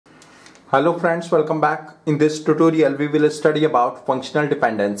Hello friends, welcome back. In this tutorial we will study about functional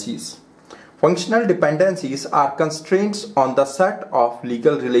dependencies. Functional dependencies are constraints on the set of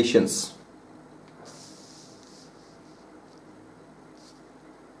legal relations.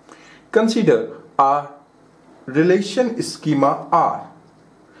 Consider a relation schema R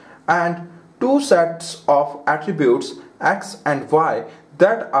and two sets of attributes X and Y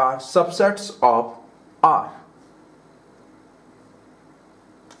that are subsets of R.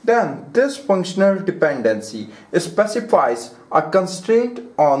 Then this functional dependency specifies a constraint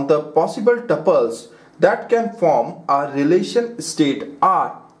on the possible tuples that can form a relation state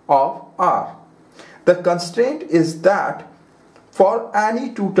R of R. The constraint is that for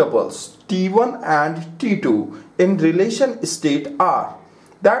any two tuples T1 and T2 in relation state R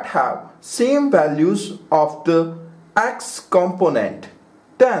that have same values of the X component,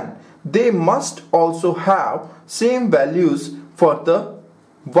 then they must also have same values for the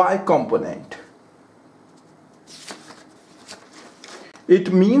Y component.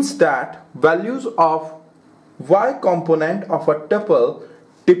 It means that values of Y component of a tuple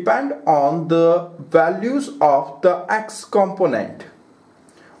depend on the values of the X component.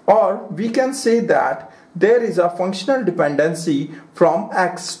 Or we can say that there is a functional dependency from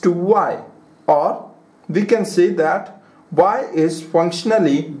X to Y, or we can say that Y is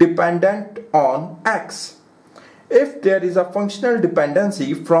functionally dependent on X. If there is a functional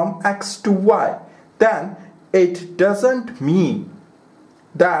dependency from X to Y, then it doesn't mean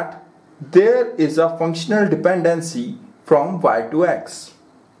that there is a functional dependency from Y to X.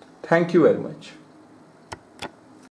 Thank you very much.